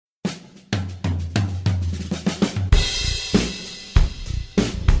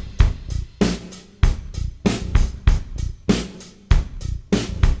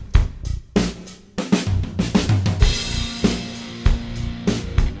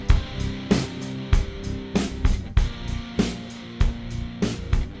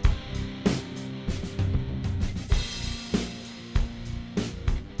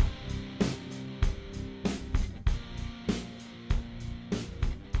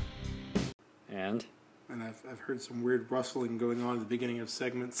friend. And I've heard some weird rustling going on at the beginning of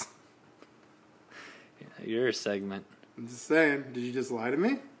segments. Yeah, you're a segment. I'm just saying, did you just lie to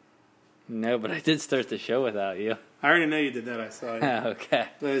me? No, but I did start the show without you. I already know you did that, I saw you. Okay.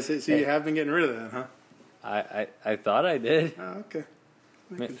 So you have been getting rid of that, huh? I thought I did. Oh, okay.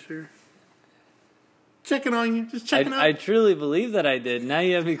 Making sure. Checking on you. Just checking out. I truly believe that I did. Now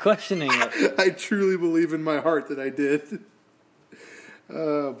you have me questioning it. I truly believe in my heart that I did.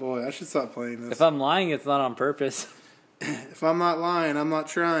 Oh, boy. I should stop playing this. If I'm lying, it's not on purpose. If I'm not lying, I'm not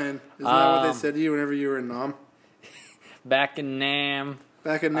trying. Isn't that what they said to you whenever you were in Nam? Back in Nam.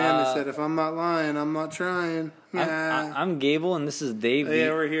 Back in Nam, they said, if I'm not lying, I'm not trying. I'm Gable, and this is Dave. Oh, yeah,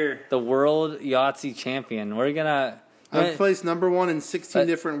 we're here. The world Yahtzee champion. We're going to... I've placed number 1 in 16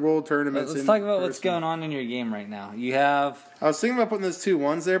 different world tournaments. Let's talk about what's going on in your game right now. You have... I was thinking about putting those 2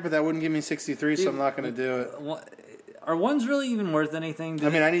 1s there, but that wouldn't give me 63, so I'm not going to do it. Are 1s really even worth anything? I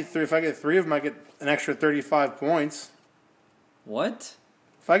mean, I need 3. If I get 3 of them, I get an extra 35 points. What?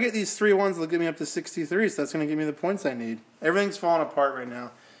 If I get these 3 1s, they'll get me up to 63, so that's going to give me the points I need. Everything's falling apart right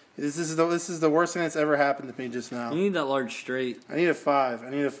now. This is the worst thing that's ever happened to me just now. You need that large straight. I need a 5. I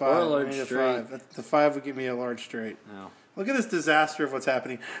need a 5. Or a large I need a straight. 5. The 5 would give me a large straight. No. Look at this disaster of what's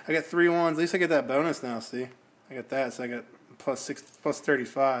happening. I got 3 1s. At least I get that bonus now, see? I got that, so I got plus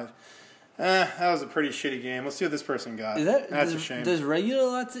 35. That was a pretty shitty game. Let's see what this person got. That's a shame. Does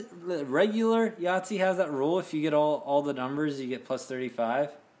regular Yahtzee has that rule? If you get all the numbers, you get plus 35?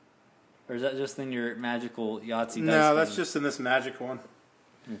 Or is that just in your magical Yahtzee? No, that's just in this magic one.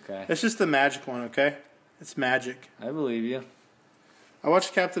 Okay. It's just the magic one, okay? It's magic. I believe you. I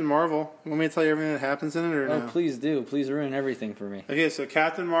watched Captain Marvel. You want me to tell you everything that happens in it or no? Oh, please do. Please ruin everything for me. Okay, so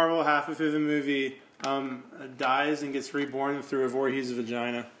Captain Marvel, halfway through the movie, dies and gets reborn through a Voorhees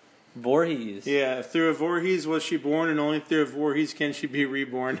vagina. Voorhees? Yeah, through a Voorhees was she born, and only through a Voorhees can she be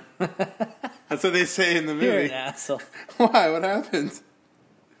reborn. That's what they say in the movie. You're an asshole. Why? What happened?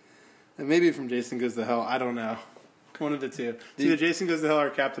 And maybe from Jason Goes to Hell. I don't know. One of the two. It's either Jason Goes to Hell or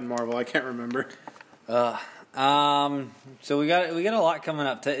Captain Marvel. I can't remember. So we got a lot coming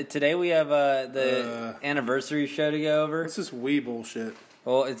up. Today we have the anniversary show to go over. What's this Wii bullshit?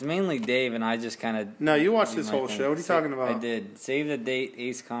 Well, it's mainly Dave and I just kind of... No, you watched this whole show. What are you talking about? I did. Save the date.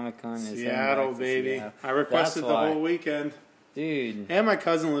 Ace Comic Con is Seattle, baby. Seattle. I requested the whole weekend. Dude. And my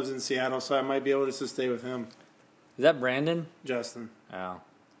cousin lives in Seattle, so I might be able to stay with him. Is that Brandon? Justin. Oh.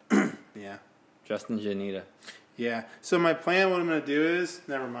 Yeah. Justin Janita. Yeah. So my plan, what I'm going to do is...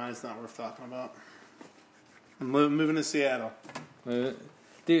 Never mind, it's not worth talking about. I'm moving to Seattle.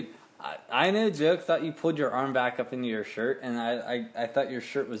 Dude, I no joke thought you pulled your arm back up into your shirt, and I thought your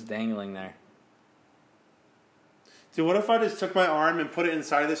shirt was dangling there. Dude, what if I just took my arm and put it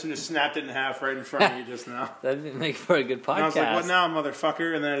inside this and just snapped it in half right in front of you just now? That'd make for a good podcast. And I was like, what now,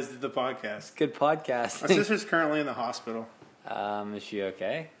 motherfucker? And then I just did the podcast. Good podcast. My sister's currently in the hospital. Is she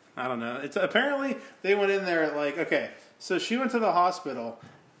okay? I don't know. It's apparently they went in there at okay. So she went to the hospital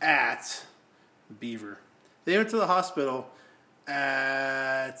at Beaver. They went to the hospital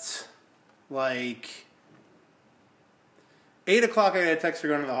at 8 o'clock. I got a text her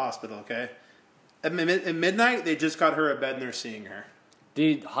going to the hospital. Okay, at midnight they just got her a bed and they're seeing her.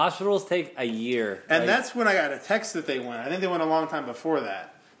 Dude, hospitals take a year. And that's when I got a text that they went. I think they went a long time before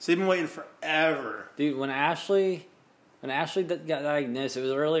that. So they've been waiting forever. Dude, when Ashley got diagnosed, it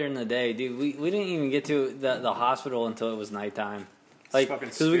was earlier in the day. Dude, we didn't even get to the hospital until it was nighttime.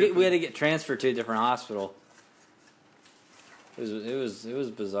 Because we had to get transferred to a different hospital. It was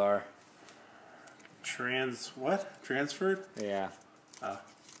bizarre. Transferred? Yeah. Oh.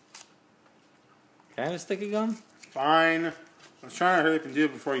 Can I have a stick of gum? Fine. I was trying to hurry up and do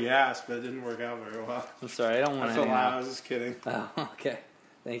it before you asked, but it didn't work out very well. I'm sorry, I don't want to. That's a lie. I was just kidding. Oh, okay.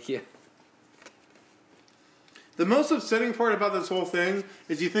 Thank you. The most upsetting part about this whole thing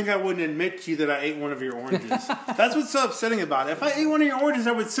is you think I wouldn't admit to you that I ate one of your oranges. That's what's so upsetting about it. If I ate one of your oranges,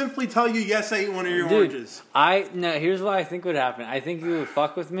 I would simply tell you, yes, I ate one of your oranges. No, here's what I think would happen. I think you would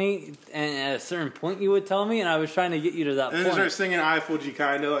fuck with me, and at a certain point you would tell me, and I was trying to get you to that point. And then start singing I Fooled You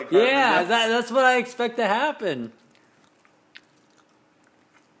kind of like... Yeah, that's what I expect to happen.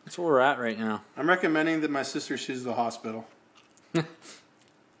 That's where we're at right now. I'm recommending that my sister sues the hospital. Is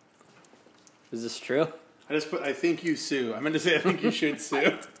this true? I just put, I think you sue. I meant to say I think you should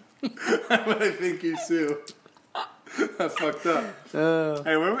sue. But I think you sue. That's fucked up.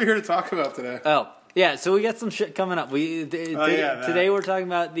 Hey, what are we here to talk about today? Oh, yeah, so we got some shit coming up. Today we're talking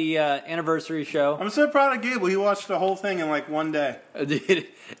about the anniversary show. I'm so proud of Gable. He watched the whole thing in one day. Dude,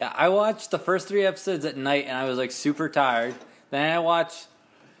 I watched the first 3 episodes at night, and I was super tired. Then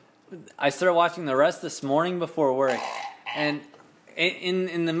I started watching the rest this morning before work, and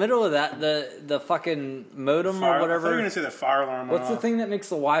in the middle of that, the fucking modem or whatever. I thought you were gonna say the fire alarm. What's the thing that makes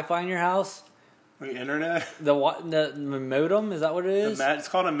the Wi-Fi in your house? The internet. The modem, is that what it is? It's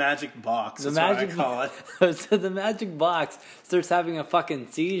called a magic box. That's what I call it. So the magic box starts having a fucking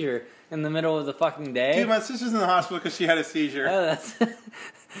seizure in the middle of the fucking day. Dude, my sister's in the hospital because she had a seizure. Oh,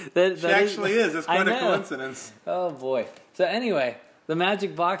 that's she actually is. That's quite a coincidence. Oh boy. So anyway, the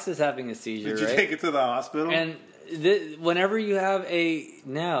magic box is having a seizure. Did you take it to the hospital? And whenever you have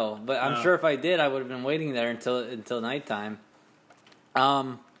but I'm sure if I did, I would have been waiting there until nighttime.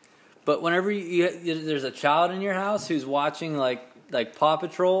 But whenever there's a child in your house who's watching like Paw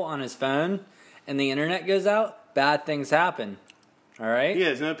Patrol on his phone, and the internet goes out, bad things happen. All right. He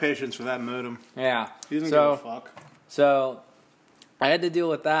has no patience for that modem. Yeah. He doesn't give a fuck. So I had to deal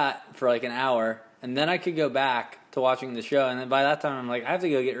with that for like an hour, and then I could go back to watching the show. And then by that time, I'm like, I have to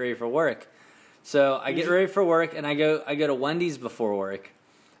go get ready for work. So I get ready for work, and I go to Wendy's before work,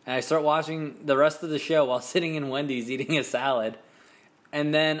 and I start watching the rest of the show while sitting in Wendy's eating a salad.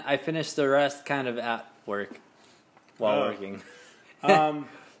 And then I finished the rest kind of at work while working.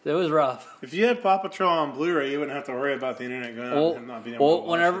 It was rough. If you had Paw Patrol on Blu-ray, you wouldn't have to worry about the internet going out and not being able to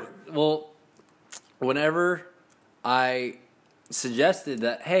watch it. Whenever I suggested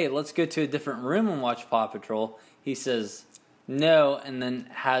that, hey, let's go to a different room and watch Paw Patrol, he says no, and then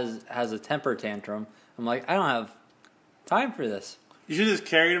has a temper tantrum. I'm like, I don't have time for this. You should just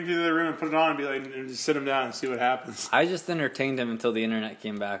carry him to the other room and put it on and be like, and just sit him down and see what happens. I just entertained him until the internet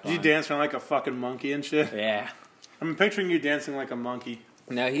came back on. Did you dance around like a fucking monkey and shit? Yeah. I'm picturing you dancing like a monkey.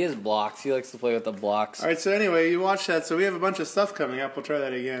 No, he has blocks. He likes to play with the blocks. All right, so anyway, you watch that. So we have a bunch of stuff coming up. We'll try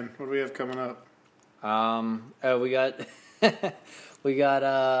that again. What do we have coming up? We got... We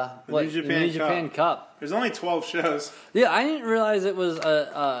got New Japan Cup. There's only 12 shows. Yeah, I didn't realize it was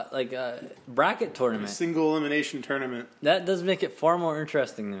a bracket tournament. A single elimination tournament. That does make it far more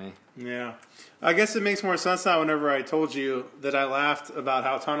interesting to me. Yeah. I guess it makes more sense now whenever I told you that I laughed about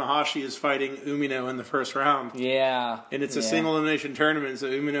how Tanahashi is fighting Umino in the first round. Yeah. And it's a single elimination tournament, so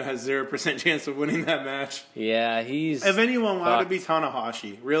Umino has 0% chance of winning that match. Yeah, he's... If anyone, why would it be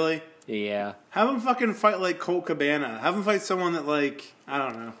Tanahashi? Really? Yeah. Have him fucking fight like Colt Cabana. Have him fight someone that like, I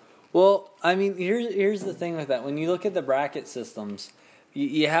don't know. Well, I mean, here's the thing with that. When you look at the bracket systems,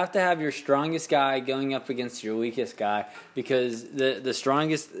 you have to have your strongest guy going up against your weakest guy because the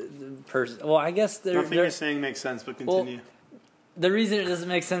strongest person... Well, I guess... Nothing you're saying makes sense, but continue. Well, the reason it doesn't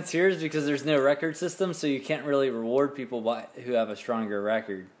make sense here is because there's no record system, so you can't really reward people who have a stronger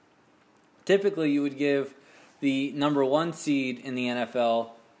record. Typically, you would give the number one seed in the NFL...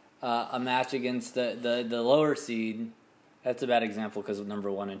 a match against the lower seed. That's a bad example because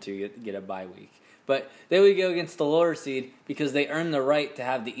number 1 and 2 get a bye week. But they would go against the lower seed because they earn the right to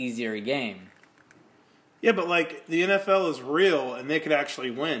have the easier game. Yeah, but like the NFL is real and they could actually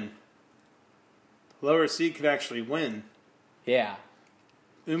win. The lower seed could actually win. Yeah.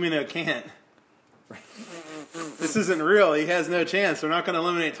 Umino can't. This isn't real. He has no chance. They're not going to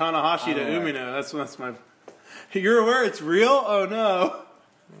eliminate Tanahashi to Umino. That's my... You're aware it's real? Oh no.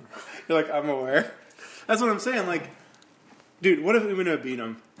 You're like, I'm aware. That's what I'm saying. Like, dude, what if Umino beat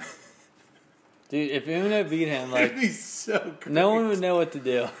him? Dude, if Umino beat him, like, it'd be so great. No one would know what to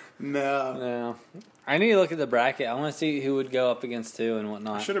do. No. I need to look at the bracket. I want to see who would go up against who and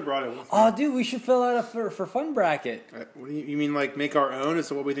whatnot. I should have brought it with me. Oh, dude, we should fill out a for fun bracket. What do you mean, like make our own as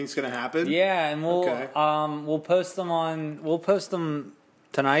to what we think is going to happen? Yeah, and we'll post them on. We'll post them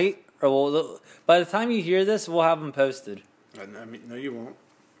tonight, or by the time you hear this, we'll have them posted. I mean, no, you won't.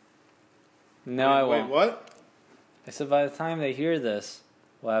 No, I won't. Wait, what? I said by the time they hear this,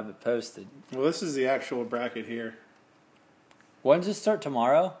 we'll have it posted. Well, this is the actual bracket here. When does it start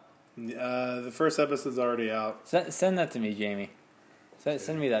tomorrow? The first episode's already out. Send that to me, Jamie.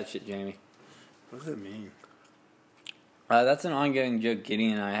 Send me that shit, Jamie. What does it mean? That's an ongoing joke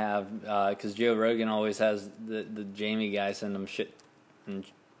Gideon and I have, because Joe Rogan always has the Jamie guy send them shit and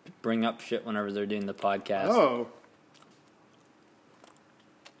bring up shit whenever they're doing the podcast. Oh.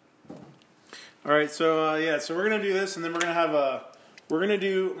 All right, so we're gonna do this, and then we're gonna have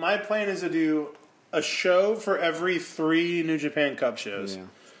my plan is to do a show for every 3 New Japan Cup shows. Yeah.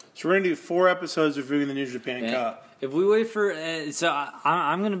 So we're gonna do 4 episodes reviewing the New Japan Cup. If we wait for,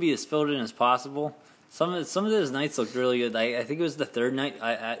 I'm gonna be as filled in as possible. Some of those nights looked really good. I think it was the third night.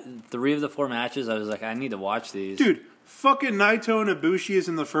 3 of the 4 matches, I was like, I need to watch these. Dude, fucking Naito and Ibushi is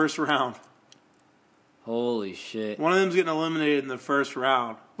in the first round. Holy shit. One of them's getting eliminated in the first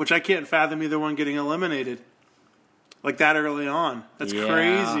round, which I can't fathom either one getting eliminated. Like that early on. That's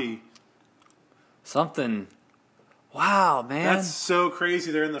crazy. Something. Wow, man. That's so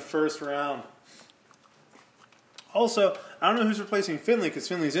crazy. They're in the first round. Also, I don't know who's replacing Finlay because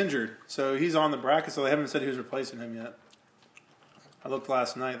Finlay's injured. So he's on the bracket, so they haven't said who's replacing him yet. I looked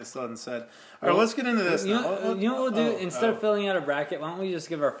last night. They still hadn't said. All right, let's get into this now. You know what we'll do? Instead of filling out a bracket, why don't we just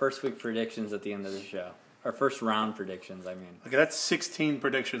give our first week predictions at the end of the show? Our first round predictions, I mean. Okay, that's 16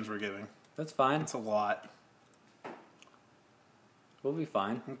 predictions we're giving. That's fine. That's a lot. We'll be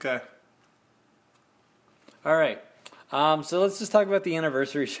fine. Okay. All right. So let's just talk about the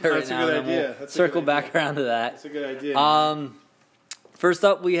anniversary show right now. That's a good idea. We'll circle back around to that. That's a good idea. First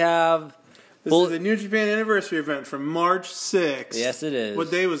up, we have... This is the New Japan anniversary event from March 6th. Yes, it is. What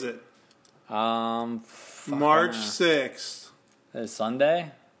day was it? March 6th. Is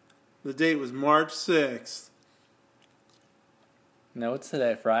Sunday? The date was March 6th. No, it's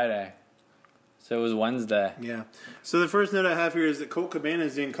today, Friday. So it was Wednesday. Yeah. So the first note I have here is that Colt Cabana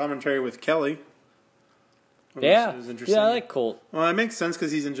is doing commentary with Kelly. Yeah. Yeah, I like Colt. Well, it makes sense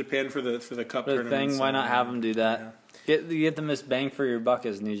because he's in Japan for the cup tournament. Thing, why not have him do that? Yeah. Get the most bang for your buck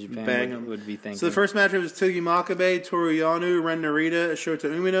as New Japan would be thinking. So the first match was Togi Makabe, Toru Yano, Ren Narita,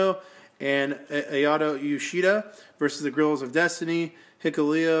 Shota Umino, and Ayato Yoshida versus the Guerrillas of Destiny,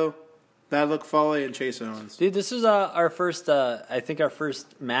 Hikuleo, Bad Luck Fale, and Chase Owens. Dude, this was our first, I think our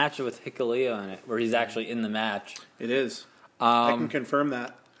first match with Hikuleo in it, where he's actually in the match. It is. I can confirm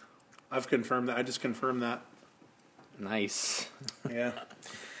that. I've confirmed that. I just confirmed that. Nice. Yeah.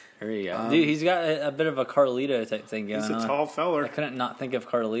 There you go. Dude, he's got a bit of a Carlito type thing going on. He's a tall feller. I couldn't not think of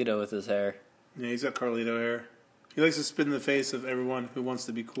Carlito with his hair. Yeah, he's got Carlito hair. He likes to spit in the face of everyone who wants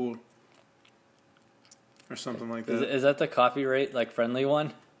to be cool. Or something like that. Is that the copyright, friendly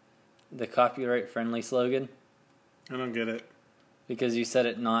one? The copyright friendly slogan? I don't get it. Because you said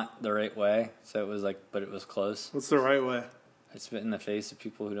it not the right way, so it was but it was close. What's the right way? I spit in the face of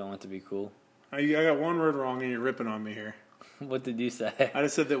people who don't want to be cool. I got one word wrong and you're ripping on me here. What did you say? I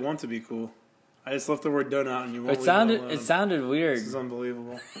just said that want to be cool. I just left the word done out and you won't leave it alone. It sounded weird. This is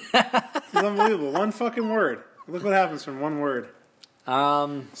unbelievable. This is unbelievable. One fucking word. Look what happens from one word.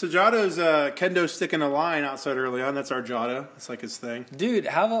 So Jato's kendo stick in a line outside early on. That's our Jato. That's like his thing. Dude,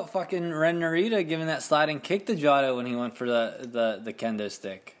 how about fucking Ren Narita giving that sliding kick to Jato when he went for the kendo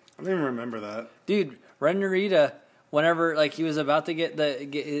stick? I don't even remember that. Dude, Ren Narita, whenever he was about to get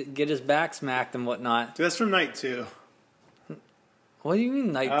his back smacked and whatnot. Dude, that's from night 2. What do you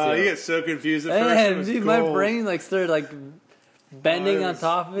mean night 2? Oh, you get so confused at first. Dude, my brain started bending on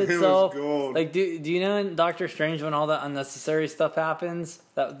top of itself. It was gold. Do you know in Doctor Strange when all that unnecessary stuff happens?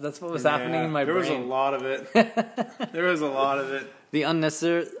 That's what was happening in my brain. There was a lot of it. There was a lot of it. The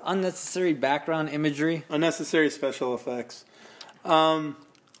unnecessary background imagery. Unnecessary special effects.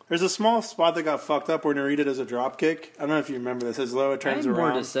 There's a small spot that got fucked up where Narita does a drop kick. I don't know if you remember this. As Loa turns around. I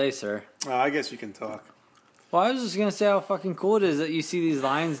have more to say, sir. Oh, I guess you can talk. Well, I was just gonna say how fucking cool it is that you see these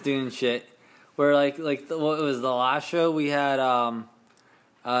lines doing shit. Where what was the last show we had? Well,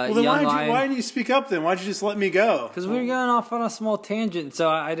 then why didn't you speak up then? Why'd you just let me go? Because we were going off on a small tangent, so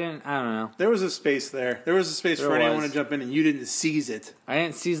I don't know. There was a space there. There was a space for anyone to jump in, and you didn't seize it. I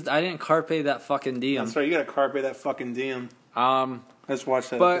didn't carpe that fucking diem. That's right. You got to carpe that fucking diem. Let's watch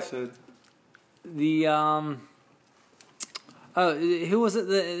that episode. The who was it?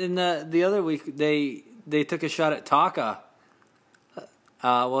 In the other week they took a shot at Taka.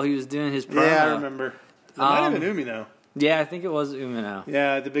 While he was doing his promo. Yeah, I remember. It might have been Umino. Yeah, I think it was Umino.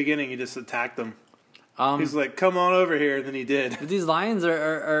 Yeah, at the beginning he just attacked them. He's like, "Come on over here," and then he did. But these Lions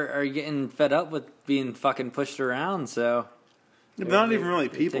are getting fed up with being fucking pushed around, so... They're not even really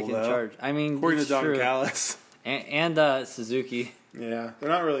people, though. Charge. I mean, according to Don Callis. And Suzuki. Yeah, they're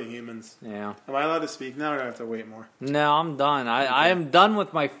not really humans. Yeah. Am I allowed to speak now, or do I have to wait more? No, I'm done. I am done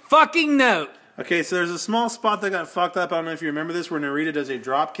with my fucking note! Okay, so there's a small spot that got fucked up. I don't know if you remember this, where Narita does a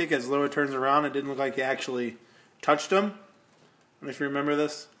drop kick as Loa turns around. It didn't look like he actually touched him. I don't know if you remember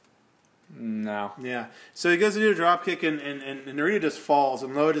this. No. Yeah. So he goes to do a drop kick, and Narita just falls,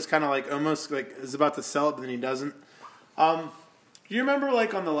 and Loa just kind of almost is about to sell it, but then he doesn't. Do you remember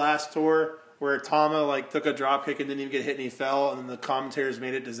on the last tour where Tama took a drop kick and didn't even get hit and he fell, and then the commentators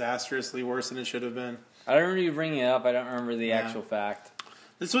made it disastrously worse than it should have been? I don't remember you bringing it up. I don't remember the actual fact.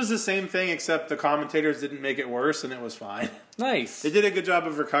 This was the same thing, except the commentators didn't make it worse, and it was fine. Nice. They did a good job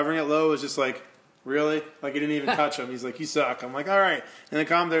of recovering it. Low was just really? He didn't even touch him. He's like, you suck. I'm like, all right. And the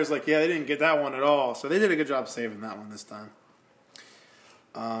commentator's like, yeah, they didn't get that one at all. So they did a good job saving that one this time.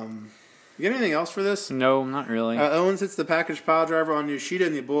 You got anything else for this? No, not really. Owens hits the package pile driver on Yoshida,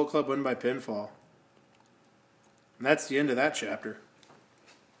 and the Bullet Club win by pinfall. And that's the end of that chapter.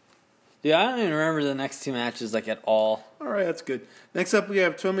 Yeah, I don't even remember the next two matches at all. All right, that's good. Next up, we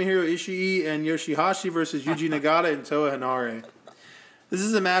have Tomohiro Ishii and Yoshihashi versus Yuji Nagata and Toa Henare. This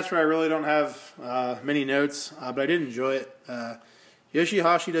is a match where I really don't have many notes, but I did enjoy it.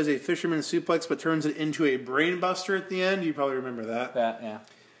 Yoshihashi does a fisherman suplex, but turns it into a brainbuster at the end. You probably remember that. Yeah.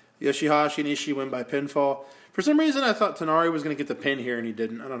 Yoshihashi and Ishii win by pinfall. For some reason, I thought Tenari was going to get the pin here, and he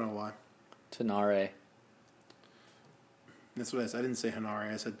didn't. I don't know why. Tenare. That's what I said. I didn't say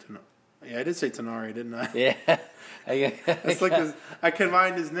Hanare. I said Tenari. Yeah, I did say Tenari, didn't I? Yeah. That's like I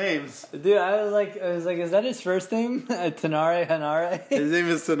combined his names. Dude, I was like, is that his first name? Tenare Hanare? His name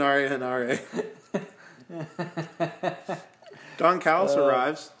is Tenari Hanare. Don Callis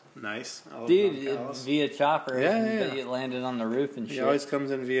arrives. Nice. I love Dude, Don Callis. via chopper. Yeah. It landed on the roof and shit. He always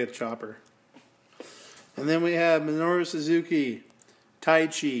comes in via chopper. And then we have Minoru Suzuki,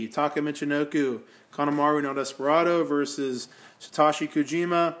 Taichi, Taka Michinoku, Kanemaru no Desperado versus Satoshi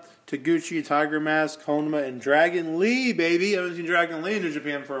Kojima, Taguchi, Tiger Mask, Honma, and Dragon Lee, baby. I haven't seen Dragon Lee in New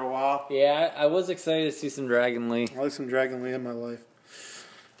Japan for a while. Yeah, I was excited to see some Dragon Lee. I like some Dragon Lee in my life.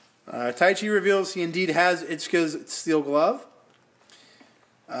 Taichi reveals he indeed has Ichika's steel glove.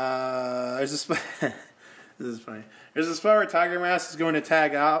 There's this is funny. There's a spot where Tiger Mask is going to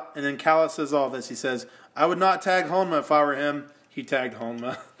tag out, and then Callis says all this. He says, "I would not tag Honma if I were him." He tagged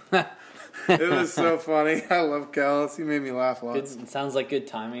Honma. It was so funny. I love Callis. He made me laugh a lot. It sounds like good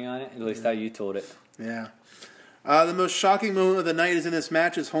timing on it, at least how you told it. Yeah. The most shocking moment of the night is in this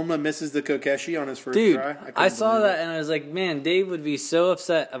match as Honma misses the Kokeshi on his first try. I saw that and I was like, man, Dave would be so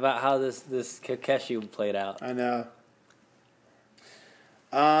upset about how this Kokeshi played out. I know.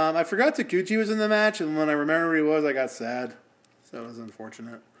 I forgot Taguchi was in the match, and when I remembered who he was, I got sad. So it was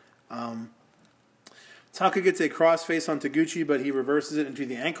unfortunate. Taka gets a crossface on Taguchi, but he reverses it into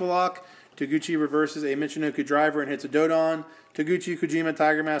the ankle lock. Taguchi reverses a Michinoku driver and hits a Dodon. Taguchi, Kojima,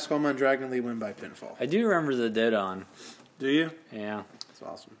 Tiger Mask, Honma, and Dragon Lee win by pinfall. I do remember the Dodon. Do you? Yeah. That's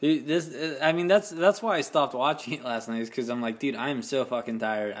awesome. That's why I stopped watching it last night, is because I'm like, dude, I am so fucking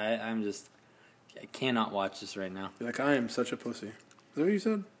tired. I cannot watch this right now. You're like, I am such a pussy. Is that what you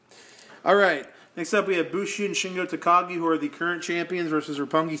said? All right. Next up, we have Bushi and Shingo Takagi, who are the current champions, versus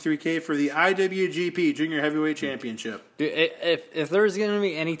Roppongi 3K for the IWGP Junior Heavyweight Championship. Dude, if there was going to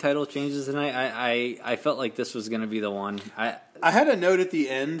be any title changes tonight, I felt like this was going to be the one. I had a note at the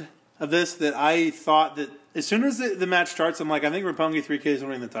end of this that I thought that as soon as the match starts, I'm like, I think Roppongi 3K is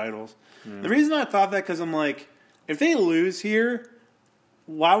winning the titles. The reason I thought that, because I'm like, if they lose here,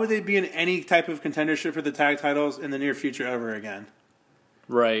 why would they be in any type of contendership for the tag titles in the near future ever again?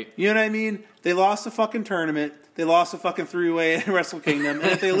 Right. You know what I mean? They lost a fucking tournament. They lost a fucking three-way at Wrestle Kingdom. And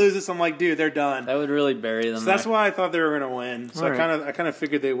if they lose this, I'm like, dude, they're done. That would really bury them. So that's why I thought they were going to win. So I kind of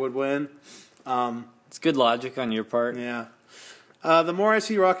figured they would win. It's good logic on your part. Yeah. The more I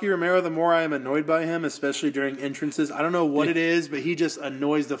see Rocky Romero, the more I am annoyed by him, especially during entrances. I don't know what it is, but he just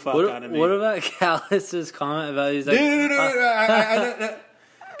annoys the fuck out of me. What about Callis' comment about he's like... No.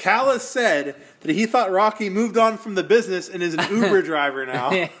 Callis said that he thought Rocky moved on from the business and is an Uber driver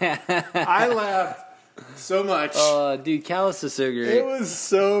now. I laughed so much. Oh, dude, Callis is so great. It was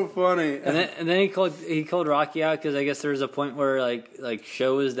so funny. And then he called Rocky out because I guess there was a point where like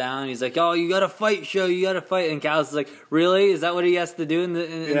Show was down. He's like, "Oh, you got to fight, Show. You got to fight." And Callis is like, "Really? Is that what he has to do in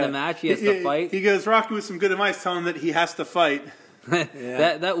the match? He has to fight?" He goes, Rocky with some good advice, telling him that he has to fight.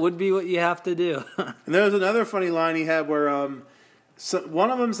 That would be what you have to do. And there was another funny line he had where one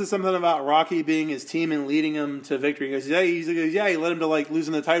of them said something about Rocky being his team and leading him to victory. He goes, he led him to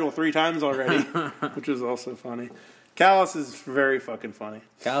losing the title 3 times already, which was also funny. Callis is very fucking funny.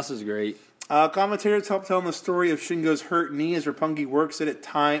 Callis is great. Commentators help telling the story of Shingo's hurt knee as Roppongi works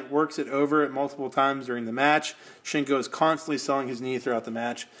it over it multiple times during the match. Shingo is constantly selling his knee throughout the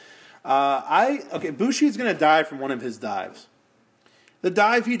match. Bushi is going to die from one of his dives. The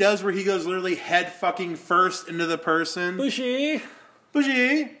dive he does where he goes literally head fucking first into the person. Bushi!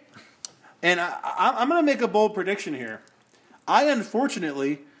 And I'm going to make a bold prediction here. I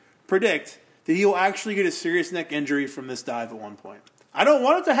unfortunately predict that he will actually get a serious neck injury from this dive at one point. I don't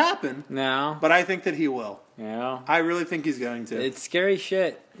want it to happen. No. But I think that he will. Yeah. I really think he's going to. It's scary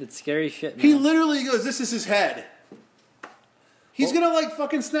shit. Man. He literally goes, this is his head. He's going to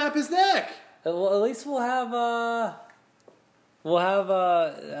fucking snap his neck. Well, at least we'll have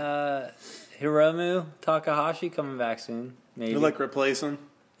Hiromu Takahashi coming back soon. Maybe. You'll replace him?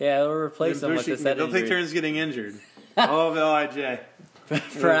 Yeah, they'll replace him with this head injury. They'll take turns getting injured. All of LIJ.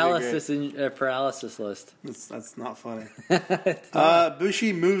 Paralysis list. That's not funny.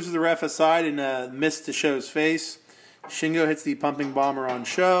 Bushi moves the ref aside and missed to Show's face. Shingo hits the pumping bomber on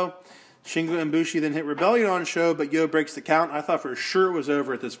Show. Shingo and Bushi then hit Rebellion on Show, but Yo breaks the count. I thought for sure it was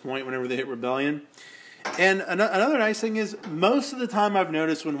over at this point whenever they hit Rebellion. And another nice thing is, most of the time I've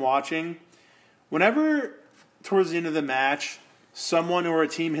noticed when watching, whenever towards the end of the match, someone or a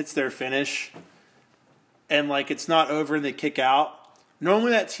team hits their finish and like it's not over and they kick out,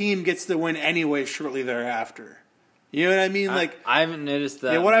 normally that team gets the win anyway shortly thereafter. You know what I mean? Like I haven't noticed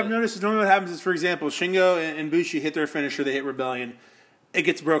that. Yeah, what I've noticed is normally what happens is, for example, Shingo and Bushi hit their finisher, they hit Rebellion, it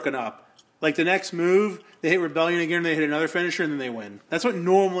gets broken up. Like the next move, they hit Rebellion again, they hit another finisher, and then they win. That's what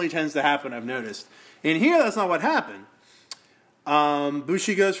normally tends to happen, I've noticed. In here, that's not what happened.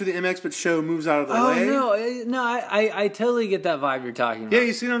 Bushi goes for the MX, but Sho moves out of the way. Oh no, I totally get that vibe you're talking about. Yeah,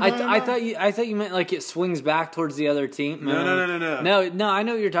 you see what I'm talking about? I thought you meant like it swings back towards the other team. No. No, I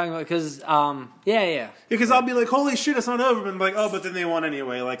know what you're talking about because yeah. Because I'll be like, holy shit, it's not over, but I'm like, oh, but then they won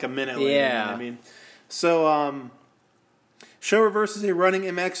anyway, like a minute later. Yeah, you know what I mean, so Sho reverses a running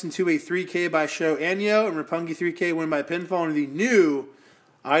MX into a 3K by Sho and Yo, and Roppongi 3K win by pinfall into the new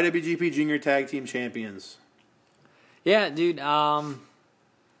IWGP Junior Tag Team Champions. Yeah, dude. Yeah,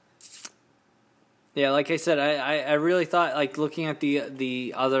 like I said, I really thought, like, looking at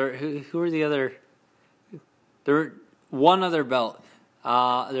the other, who are the other? There were one other belt.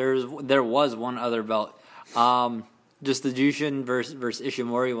 There was one other belt. Just the Jushin versus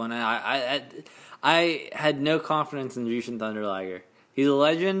Ishimori one. And I had no confidence in Jushin Thunder Liger. He's a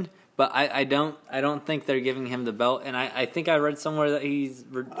legend. But I don't think they're giving him the belt, and I think I read somewhere that he's.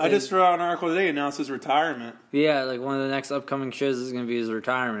 I just read an article today announced his retirement. Yeah, like one of the next upcoming shows is going to be his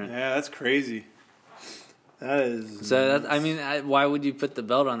retirement. Yeah, that's crazy. That is. So that, I mean, why would you put the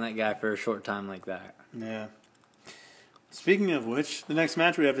belt on that guy for a short time like that? Yeah. Speaking of which, the next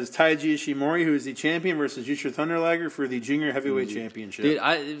match we have is Taiji Ishimori, who is the champion, versus Jushin Thunder Liger for the Junior Heavyweight Championship. Dude,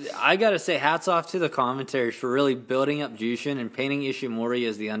 I gotta say, hats off to the commentators for really building up Jushin and painting Ishimori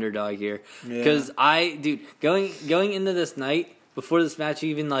as the underdog here. Because going into this night, before this match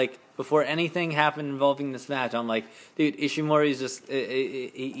even, like, before anything happened involving this match, I'm like, dude, Ishimori's just,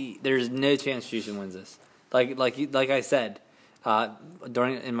 there's no chance Jushin wins this. Like I said,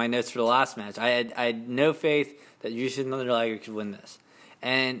 in my notes for the last match, I had no faith that Jushin Thunder Liger could win this.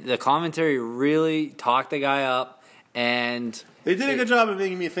 And the commentary really talked the guy up, and they did a good job of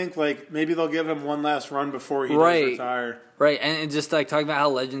making me think like maybe they'll give him one last run before he does retire. Right, and just like talking about how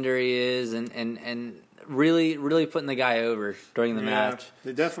legendary he is, and really putting the guy over during the match.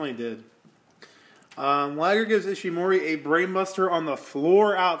 They definitely did. Liger gives Ishimori a brainbuster on the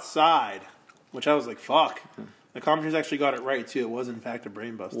floor outside, which I was like, fuck. The commentators actually got it right too. It was in fact a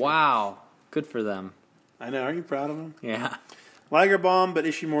brainbuster. Wow, good for them. I know. Are you proud of him? Yeah. Liger bomb, but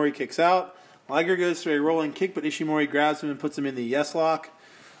Ishimori kicks out. Liger goes for a rolling kick, but Ishimori grabs him and puts him in the yes lock.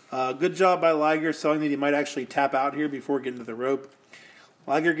 Good job by Liger, showing that he might actually tap out here before getting to the rope.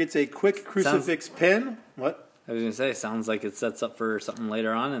 Liger gets a quick crucifix pin. What? I was going to say, sounds like it sets up for something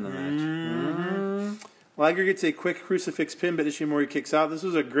later on in the match. Mm-hmm. Liger gets a quick crucifix pin, but Ishimori kicks out. This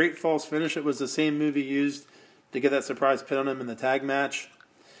was a great false finish. It was the same move he used to get that surprise pin on him in the tag match.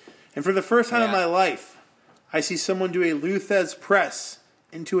 And for the first time in my life, I see someone do a Luthez press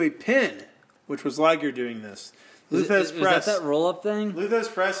into a pin, which was Liger doing this. Luthez press. Is that roll-up thing? Luthez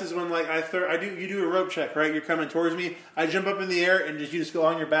press is when like you do a rope check, right? You're coming towards me. I jump up in the air and you just go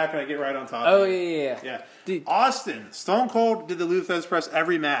on your back and I get right on top of you. Yeah. Dude. Austin, Stone Cold did the Luthez press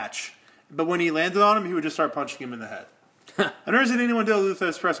every match. But when he landed on him, he would just start punching him in the head. I never seen anyone do a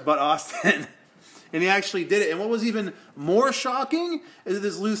Luthez press but Austin. And he actually did it. And what was even more shocking is that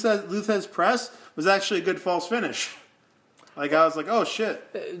this Luthez press was actually a good false finish. Like, I was like, oh, shit.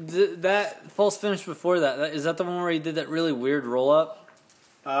 That false finish before that, is that the one where he did that really weird roll-up?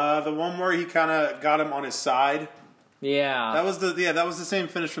 The one where he kind of got him on his side. Yeah. That was the same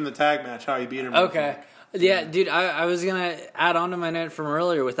finish from the tag match, how he beat him. Okay. Yeah, dude, I was going to add on to my note from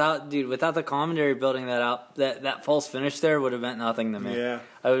earlier. Without the commentary building that out, that false finish there would have meant nothing to me. Yeah.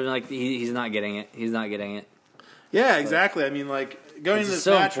 I would have been like, he's not getting it. He's not getting it. Yeah, exactly. I mean, like, going into this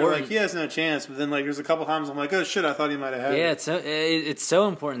match, you're like, he has no chance. But then, like, there's a couple times I'm like, oh, shit, I thought he might have had it. Yeah, it's so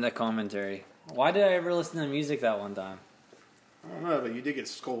important, that commentary. Why did I ever listen to music that one time? I don't know, but you did get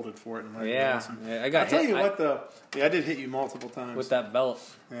scolded for it. Yeah, I got. I'll tell you what, though. Yeah, I did hit you multiple times with that belt.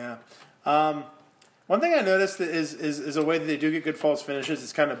 Yeah. One thing I noticed is a way that they do get good false finishes.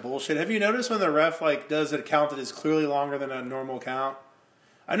 It's kind of bullshit. Have you noticed when the ref like does a count that is clearly longer than a normal count?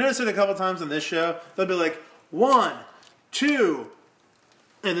 I noticed it a couple times on this show. They'll be like 1, 2,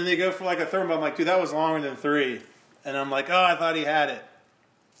 and then they go for like a third. But I'm like, dude, that was longer than 3. And I'm like, oh, I thought he had it.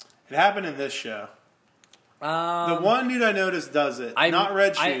 It happened in this show. The one dude I noticed does it. Not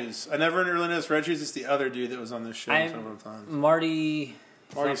Red Shoes. I never really noticed Red Shoes. It's the other dude that was on this show several times. Marty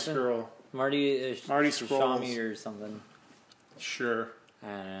Skrull. Marty Scrolls or something. Sure. I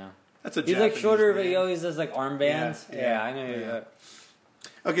don't know. That's a He's Japanese like shorter, name. but he always does like armbands. Yeah, I know. Yeah.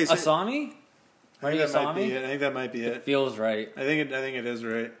 Okay, so Asami? Marty Asami? I think that might be it. It feels right. I think it is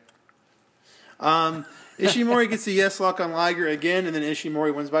right. Ishimori gets the yes lock on Liger again, and then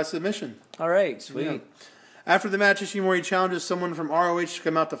Ishimori wins by submission. All right, sweet. Yeah. After the match, Ishimori challenges someone from ROH to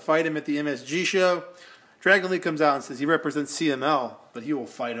come out to fight him at the MSG show. Dragon Lee comes out and says he represents CML, but he will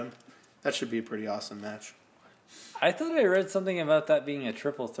fight him. That should be a pretty awesome match. I thought I read something about that being a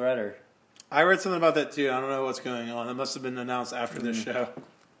triple threater. I read something about that too. I don't know what's going on. It must have been announced after this show.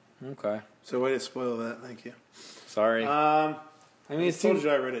 Okay. So way to spoil that. Thank you. Sorry. I told you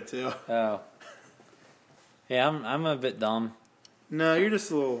I read it too. Oh. Yeah, I'm a bit dumb. No, you're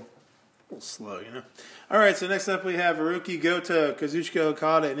just a little slow, you know. All right, so next up we have Hiroki Goto, Kazuchika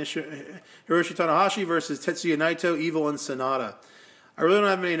Okada, and Hiroshi Tanahashi versus Tetsuya Naito, Evil, and Sonata. I really don't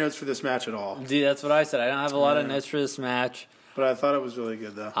have many notes for this match at all. Dude, that's what I said. I don't have a lot of notes for this match. But I thought it was really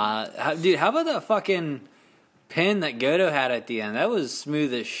good, though. Dude, how about that fucking pin that Goto had at the end? That was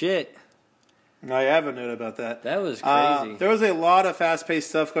smooth as shit. I have a note about that. That was crazy. There was a lot of fast-paced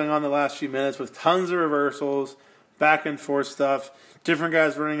stuff going on the last few minutes with tons of reversals, back and forth stuff, different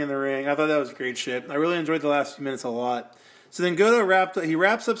guys running in the ring. I thought that was great shit. I really enjoyed the last few minutes a lot. So then Goto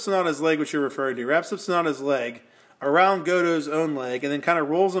wraps up Sonata's leg, which you're referring to. He wraps up Sonata's leg around Goto's own leg and then kind of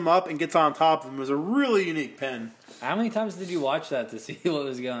rolls him up and gets on top of him. It was a really unique pin. How many times did you watch that to see what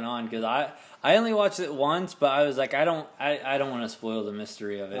was going on? Because I only watched it once, but I was like, I don't want to spoil the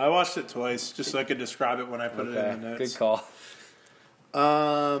mystery of it. I watched it twice just so I could describe it when I put it in the notes. Good call.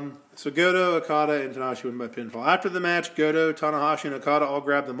 So Goto, Okada, and Tanahashi win by pinfall. After the match, Goto, Tanahashi, and Okada all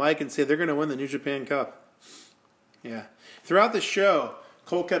grab the mic and say they're going to win the New Japan Cup. Yeah. Throughout the show,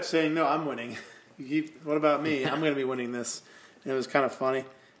 Cole kept saying, "No, I'm winning. What about me? I'm going to be winning this." And it was kind of funny.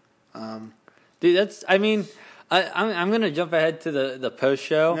 Dude, that's. I mean. I'm going to jump ahead to the post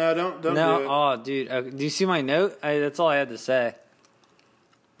show. No, don't do it. Oh, dude. Do you see my note? That's all I had to say.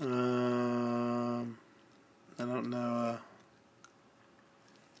 I don't know.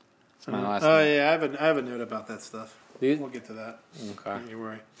 My last note. Yeah, I have a note about that stuff. Dude? We'll get to that. Okay. Don't you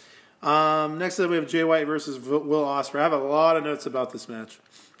worry. Next up, we have Jay White versus Will Ospreay. I have a lot of notes about this match.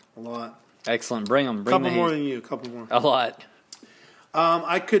 A lot. Excellent. Bring them. Couple more than you. Couple more. A lot.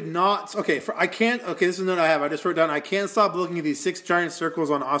 I could not. Okay, I can't. Okay, this is a note I have. I just wrote down. I can't stop looking at these 6 giant circles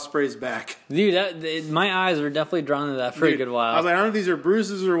on Ospreay's back. Dude, my eyes were definitely drawn to that for a good while. I was like, I don't know if these are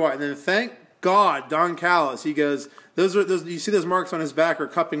bruises or what. And then thank God, Don Callis. He goes, those. You see those marks on his back are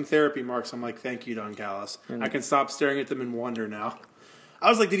cupping therapy marks. I'm like, thank you, Don Callis. I can stop staring at them and wonder now. I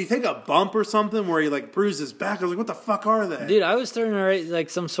was like, did he take a bump or something where he like bruised his back? I was like, what the fuck are they? Dude, I was starting to write like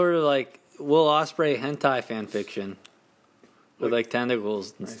some sort of like Will Ospreay hentai fan fiction. With like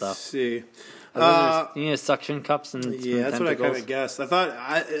tentacles and stuff. See, suction cups and yeah, that's tentacles. what I kind of guessed. I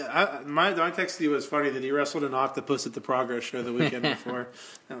thought my text to you was funny that he wrestled an octopus at the Progress show the weekend before.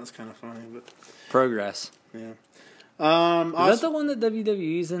 That was kind of funny, but Progress. Yeah. Is that the one that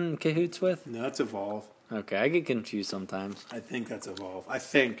WWE's in cahoots with? No, that's Evolve. Okay, I get confused sometimes. I think that's Evolve. I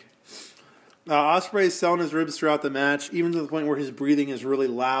think. Ospreay is selling his ribs throughout the match, even to the point where his breathing is really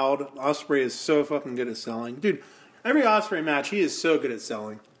loud. Ospreay is so fucking good at selling, dude. Every Ospreay match, he is so good at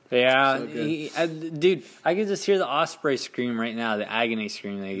selling. Yeah, so dude, I can just hear the Ospreay scream right now, the agony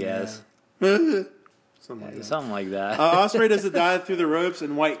scream, I guess. Yeah. Something like that. Ospreay does a dive through the ropes,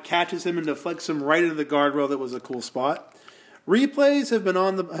 and White catches him and deflects him right into the guardrail. That was a cool spot. Replays have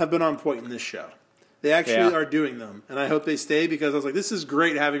been on point in this show. They actually are doing them, and I hope they stay because I was like, this is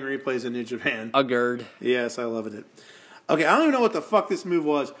great having replays in New Japan. Agreed. Yes, I loved it. Okay, I don't even know what the fuck this move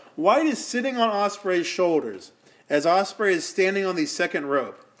was. White is sitting on Ospreay's shoulders as Ospreay is standing on the second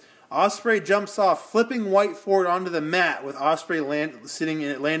rope. Ospreay jumps off, flipping White forward onto the mat with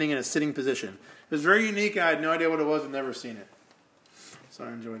Ospreay landing in a sitting position. It was very unique. I had no idea what it was. I've never seen it. So I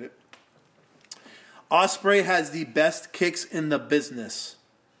enjoyed it. Ospreay has the best kicks in the business.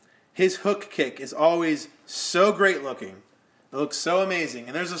 His hook kick is always so great looking. It looks so amazing.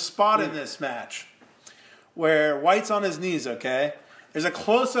 And there's a spot in this match where White's on his knees, okay? There's a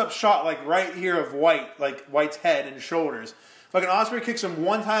close-up shot, like, right here of White, like, White's head and shoulders. Fucking Ospreay kicks him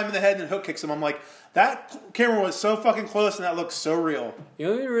one time in the head and then hook kicks him. I'm like, that camera was so fucking close and that looks so real. You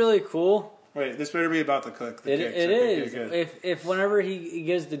know what would be really cool? Wait, this better be about the kick. It is. If whenever he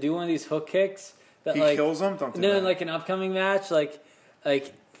gets to do one of these hook kicks, that he kills him? Don't do that. In like an upcoming match,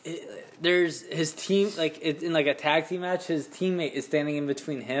 there's his team, like in like a tag team match, his teammate is standing in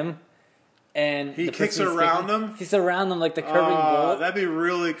between him. And he kicks around him? He's around them like the curving bullet. That'd be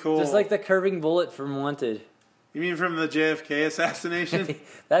really cool. Just like the curving bullet from Wanted. You mean from the JFK assassination?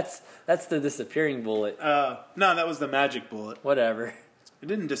 That's the disappearing bullet. No, that was the magic bullet. Whatever. It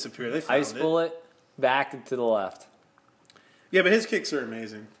didn't disappear. They found Ice bullet, back and to the left. Yeah, but his kicks are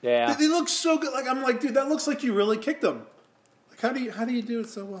amazing. Yeah. They look so good. Like, I'm like, dude, that looks like you really kicked them. Like, how do you do it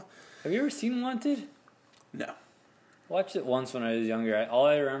so well? Have you ever seen Wanted? No. Watched it once when I was younger. All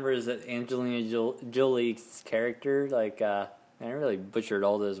I remember is that Angelina Jolie's character, like, I really butchered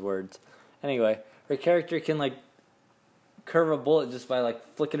all those words. Anyway, her character can, like, curve a bullet just by,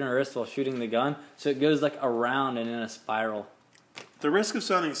 like, flicking her wrist while shooting the gun, so it goes, like, around and in a spiral. The risk of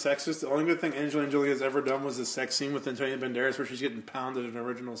sounding sexist, the only good thing Angelina Jolie has ever done was the sex scene with Antonio Banderas where she's getting pounded in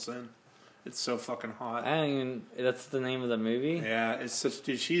Original Sin. It's so fucking hot. I don't even... That's the name of the movie? Yeah, it's such...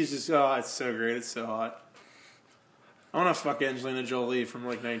 Dude, she's just... Oh, it's so great. It's so hot. I want to fuck Angelina Jolie from,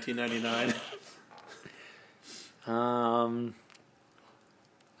 like, 1999.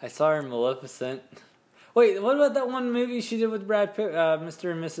 I saw her in Maleficent. Wait, what about that one movie she did with Brad Pitt,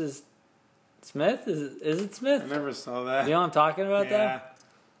 Mr. and Mrs. Smith? Is it Smith? I never saw that. You know what I'm talking about, Yeah.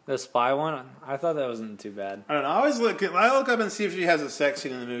 though? The spy one? I thought that wasn't too bad. I don't know. I look up and see if she has a sex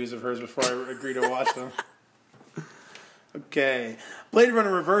scene in the movies of hers before I agree to watch them. Okay. Blade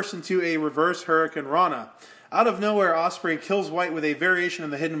Runner reversed into a reverse Hurricane Rana. Out of nowhere, Osprey kills White with a variation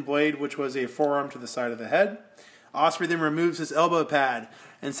of the hidden blade, which was a forearm to the side of the head. Osprey then removes his elbow pad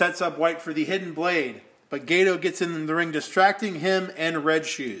and sets up White for the hidden blade, but Gato gets in the ring, distracting him and Red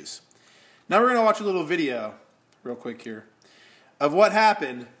Shoes. Now we're going to watch a little video, real quick here, of what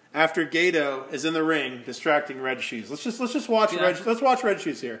happened after Gato is in the ring distracting Red Shoes. Let's just watch Let's watch Red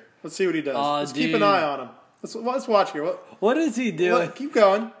Shoes here. Let's see what he does. Let's keep an eye on him. Let's watch here. What is he doing? Look, keep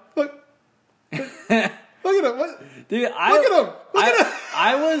going. Look. Look at him. What? Dude, look at him. Look at him.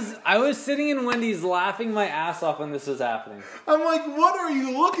 I was sitting in Wendy's laughing my ass off when this was happening. I'm like, what are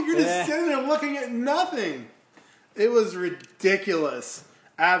you looking? You're just sitting there looking at nothing. It was ridiculous.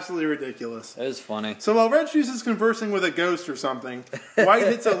 Absolutely ridiculous. It was funny. So while Red Shoes is conversing with a ghost or something, White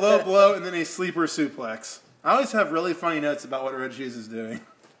hits a low blow and then a sleeper suplex. I always have really funny notes about what Red Shoes is doing.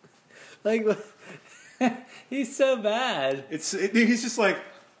 Like, he's so bad. He's just like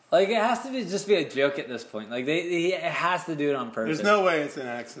it has to just be a joke at this point. Like he has to do it on purpose. There's no way it's an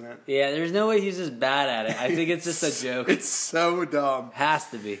accident. Yeah, there's no way he's just bad at it. I think it's just a joke. It's so dumb. Has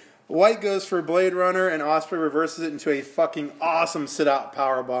to be. White goes for Blade Runner, and Osprey reverses it into a fucking awesome sit-out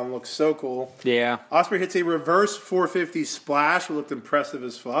powerbomb. Looks so cool. Yeah. Osprey hits a reverse 450 splash. It looked impressive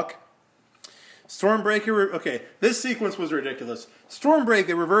as fuck. Stormbreaker... Okay, this sequence was ridiculous.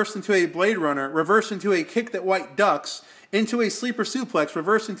 Stormbreaker reversed into a Blade Runner, reversed into a kick that White ducks, into a sleeper suplex,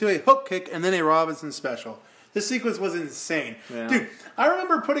 reversed into a hook kick, and then a Robinson special. This sequence was insane. Yeah. Dude, I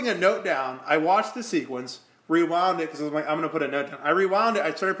remember putting a note down. I watched the sequence... rewound it because I was like, I'm going to put a note down. I rewound it.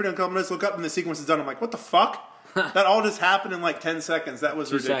 I started putting a couple minutes, look up, and the sequence is done. I'm like, what the fuck? That all just happened in like 10 seconds. That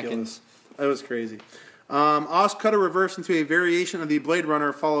was ridiculous. That was crazy. Os Cutter reversed into a variation of the Blade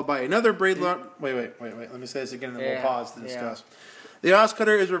Runner, followed by another Blade Runner. Wait. Let me say this again, and then we'll pause to discuss. The Os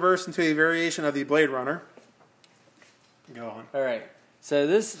Cutter is reversed into a variation of the Blade Runner. Go on. All right. So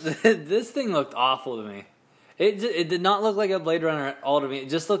this thing looked awful to me. It did not look like a Blade Runner at all to me. It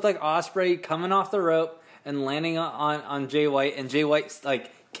just looked like Osprey coming off the rope and landing on Jay White, and Jay White's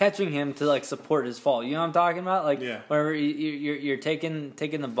like catching him to like support his fall. You know what I'm talking about? Like whenever you're taking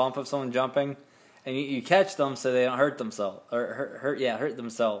the bump of someone jumping, and you catch them so they don't hurt themselves or hurt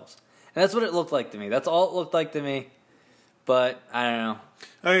themselves. And that's what it looked like to me. That's all it looked like to me. But I don't know.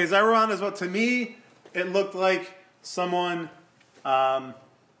 Okay, Zyron is what to me it looked like someone.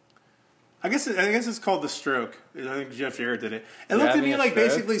 I guess it's called the stroke. I think Jeff Jarrett did it. It looked to me like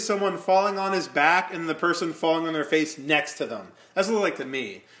basically someone falling on his back and the person falling on their face next to them. That's what it looked like to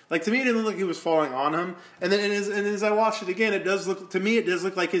me. Like to me, it didn't look like he was falling on him. And then as I watched it again, it does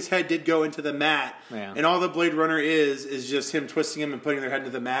look like his head did go into the mat. Yeah. And all the Blade Runner is just him twisting him and putting their head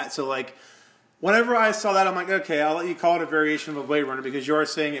into the mat. So like, whenever I saw that, I'm like, okay, I'll let you call it a variation of a Blade Runner because you are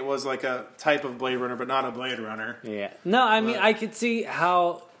saying it was like a type of Blade Runner, but not a Blade Runner. Yeah. No, I mean I could see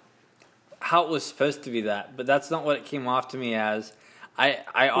how it was supposed to be that, but that's not what it came off to me as.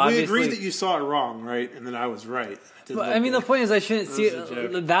 I obviously... We agreed that you saw it wrong, right? And then I was right. Well, I mean, the point is I shouldn't see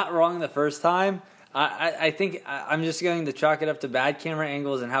it that wrong the first time. I think I'm just going to chalk it up to bad camera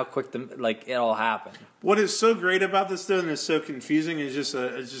angles and how quick it all happened. What is so great about this, though, and is so confusing, is just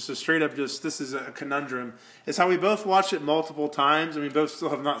a straight up this is a conundrum. It's how we both watched it multiple times, and we both still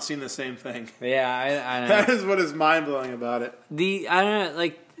have not seen the same thing. Yeah, I know. That is what is mind blowing about it. I don't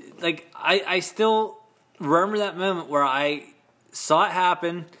know, I still remember that moment where I saw it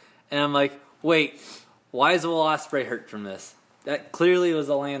happen, and I'm like, wait, why is Will Ospreay hurt from this? That clearly was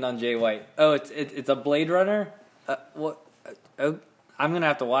a land on Jay White. Oh, it's a Blade Runner? What? Oh, I'm going to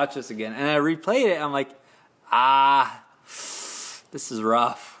have to watch this again. And I replayed it, I'm like, this is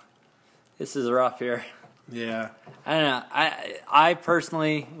rough. This is rough here. Yeah. I don't know. I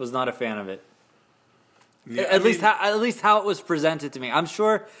personally was not a fan of it. Yeah, at least how it was presented to me. I'm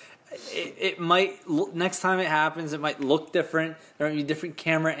sure it might next time it happens, it might look different. There might be different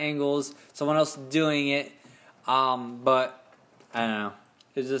camera angles, someone else doing it. But I don't know.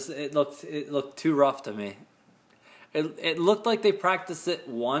 It looked too rough to me. It looked like they practiced it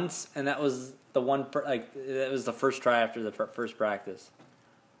once, and that was the one that was the first try after the first practice.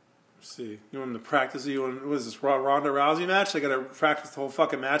 Let's see, you want them to practice? What is this Ronda Rousey match? They got to practice the whole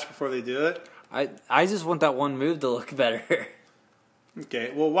fucking match before they do it. I just want that one move to look better.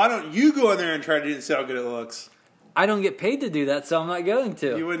 Okay, well, why don't you go in there and try to do it and see how good it looks? I don't get paid to do that, so I'm not going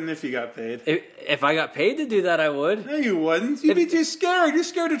to. You wouldn't if you got paid. If I got paid to do that, I would. No, you wouldn't. You'd be too scared. You're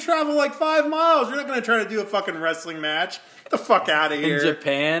scared to travel like 5 miles. You're not going to try to do a fucking wrestling match. Get the fuck out of here. In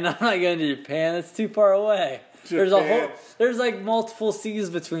Japan? I'm not going to Japan. That's too far away. Japan. There's like multiple seas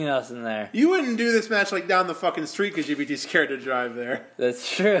between us in there. You wouldn't do this match like down the fucking street because you'd be too scared to drive there.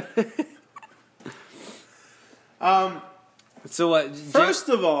 That's true. So what? First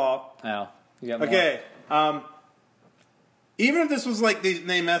of all, you got more. Okay. Even if this was like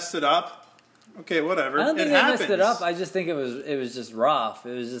they messed it up, okay, whatever. I don't think it they happens. messed it up. I just think it was just rough.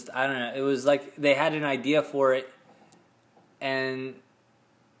 It was just, I don't know. It was like they had an idea for it, and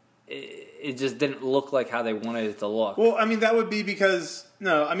it just didn't look like how they wanted it to look. Well, I mean that would be because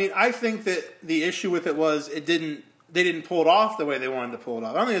I think that the issue with it was they didn't pull it off the way they wanted to pull it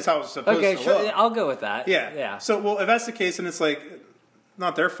off. I don't think that's how it was supposed to look. Okay, sure. I'll go with that. Yeah. So, well, if that's the case, then it's like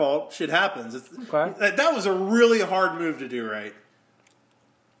not their fault. Shit happens. Okay. That was a really hard move to do, right?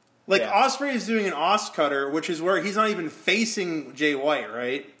 Like Ospreay is doing an Os cutter, which is where he's not even facing Jay White,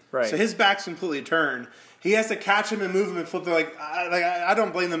 right? Right. So his back's completely turned. He has to catch him and move him and flip. I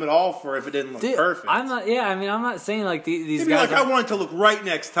don't blame them at all for if it didn't look perfect. I'm not. Yeah, I mean, I'm not saying like these guys. Like, I want it to look right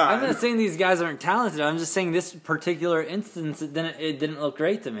next time. I'm not saying these guys aren't talented. I'm just saying this particular instance, it didn't look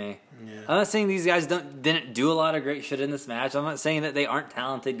great to me. Yeah. I'm not saying these guys didn't do a lot of great shit in this match. I'm not saying that they aren't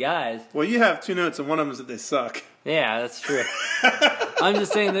talented guys. Well, you have 2 notes, and one of them is that they suck. Yeah, that's true. I'm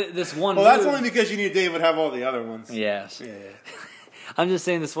just saying that this one. Well, that's only because you knew Dave would have all the other ones. Yes. Yeah. I'm just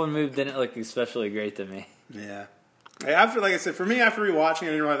saying this one move didn't look especially great to me. Yeah. After, like I said, for me, after rewatching, I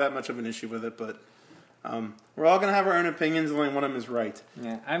didn't really have that much of an issue with it, but we're all going to have our own opinions, and only one of them is right.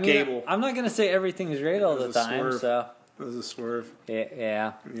 Yeah, I mean, Gable. I'm not going to say everything's great all the time, swerve. so... It was a swerve.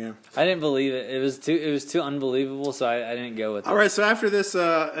 Yeah. Yeah. I didn't believe it. It was too unbelievable, so I didn't go with it. All right, so after this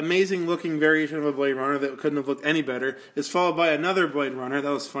amazing-looking variation of a Blade Runner that couldn't have looked any better, is followed by another Blade Runner.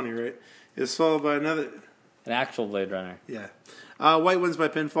 That was funny, right? It's followed by another... An actual Blade Runner. Yeah. White wins by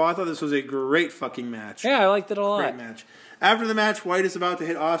pinfall. I thought this was a great fucking match. Yeah, I liked it a lot. Great match. After the match, White is about to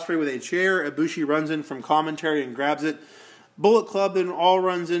hit Ospreay with a chair. Ibushi runs in from commentary and grabs it. Bullet Club then all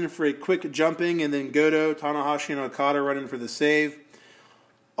runs in for a quick jumping, and then Goto, Tanahashi, and Okada run in for the save.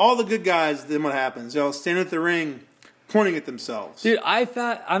 All the good guys, then what happens? They'll stand at the ring, pointing at themselves. Dude,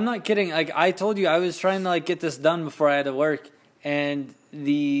 I'm not kidding. Like, I told you, I was trying to get this done before I had to work, and I'm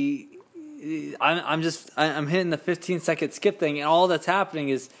hitting the 15-second skip thing, and all that's happening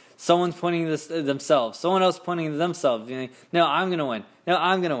is someone's pointing this themselves, someone else pointing to themselves. You know, no, I'm gonna win. No,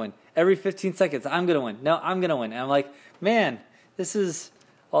 I'm gonna win. Every 15 seconds, I'm gonna win. No, I'm gonna win. And I'm like, man, this is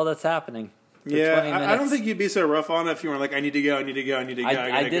all that's happening. Yeah, I don't think you'd be so rough on it if you were like, I need to go. I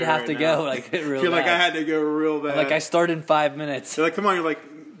did have to go. Like, real You're like, bad. I had to go real bad. Like, I start in 5 minutes. You're like, come on. You're like,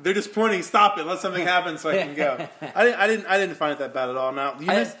 they're just pointing. Stop it. Let something happen so I can go. I didn't find it that bad at all. Now I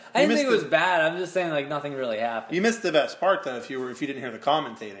didn't think it was bad. I'm just saying nothing really happened. You missed the best part though. If you didn't hear the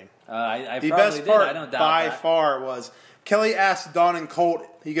commentating, the best part I don't doubt by far was Kelly asked Don and Colt.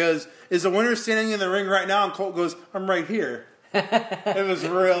 He goes, "Is the winner standing in the ring right now?" And Colt goes, "I'm right here." It was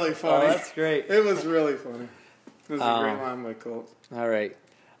really funny. Oh, that's great. It was really funny. It was a great line by Colt. All right,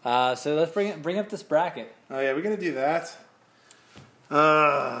 so let's bring up this bracket. Oh yeah, we're gonna do that.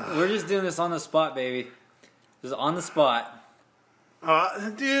 We're just doing this on the spot, baby. Just on the spot.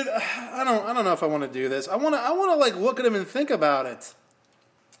 Dude, I don't know if I want to do this. I want to look at him and think about it.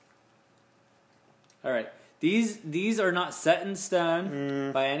 All right, these are not set in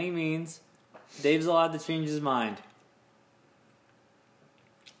stone by any means. Dave's allowed to change his mind.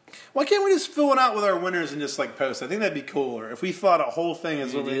 Why can't we just fill it out with our winners and just post? I think that'd be cooler if we thought a whole thing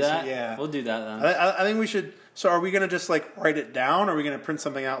is what we do. Yeah, we'll do that then. I think we should. So, are we gonna just write it down? Or are we gonna print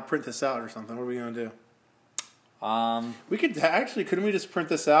something out, print this out, or something? What are we gonna do? We could actually. Couldn't we just print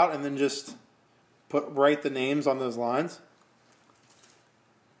this out and then just write the names on those lines?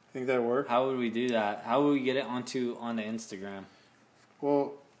 Think that'd work? How would we do that? How would we get it on the Instagram?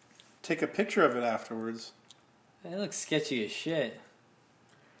 Well, take a picture of it afterwards. It looks sketchy as shit.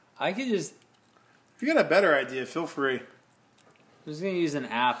 I could just... If you got a better idea, feel free. I'm just going to use an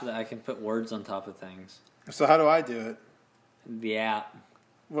app that I can put words on top of things. So how do I do it? The app.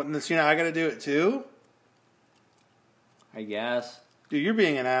 What? So I got to do it too? I guess. Dude, you're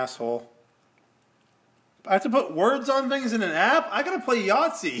being an asshole. I have to put words on things in an app? I got to play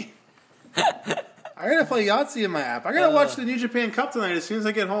Yahtzee. I got to play Yahtzee in my app. I got to watch the New Japan Cup tonight as soon as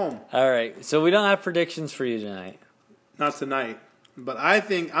I get home. All right. So we don't have predictions for you tonight. Not tonight. But I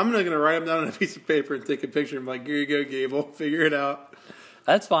think I'm going to write them down on a piece of paper and take a picture and be like, here you go, Gable. Figure it out.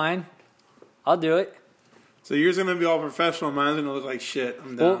 That's fine. I'll do it. So yours going to be all professional. Mine's going to look like shit.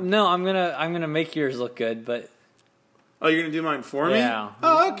 I'm down. Well, no, I'm gonna make yours look good, but... Oh, you're going to do mine for me? Yeah.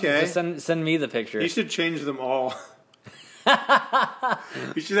 Oh, okay. Just send me the picture. You should change them all.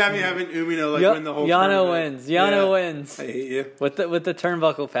 You should have me having Umino win the whole Yano wins. Yano wins. I hate you. With the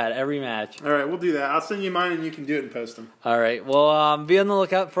turnbuckle pad every match. All right, we'll do that. I'll send you mine and you can do it and post them. All right. Well, be on the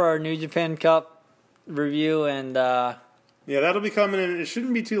lookout for our New Japan Cup review and. Yeah, that'll be coming in. It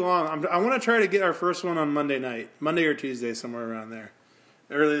shouldn't be too long. I want to try to get our first one on Monday night, Monday or Tuesday, somewhere around there.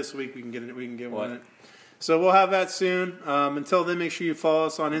 Early this week, we can get it. We can get one. So we'll have that soon. Until then, make sure you follow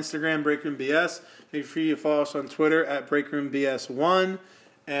us on Instagram, BreakroomBS. Make sure you follow us on Twitter at BreakroomBS1.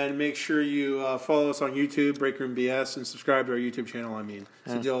 And make sure you follow us on YouTube, BreakroomBS, and subscribe to our YouTube channel,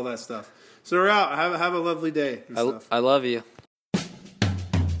 So do all that stuff. So we're out. Have a lovely day and stuff. I love you.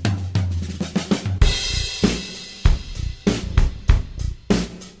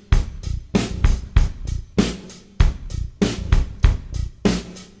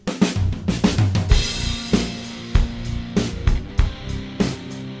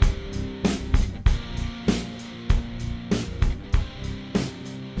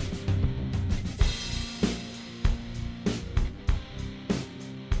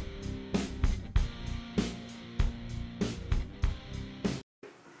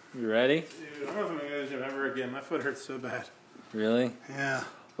 You ready? Dude, I'm not going to go to the gym ever again. My foot hurts so bad. Really? Yeah.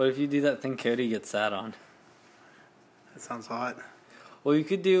 What if you do that thing Cody gets sat on? That sounds hot. Well, you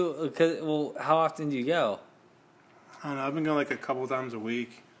could do... Well, how often do you go? I don't know. I've been going like a couple times a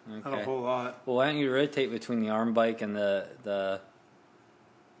week. Okay. Not a whole lot. Well, why don't you rotate between the arm bike and the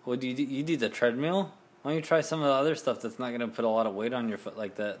what do? You do the treadmill? Why don't you try some of the other stuff that's not going to put a lot of weight on your foot,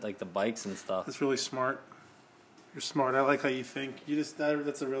 like the bikes and stuff? That's really smart. You're smart. I like how you think.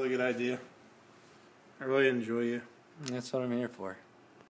 That's a really good idea. I really enjoy you. That's what I'm here for.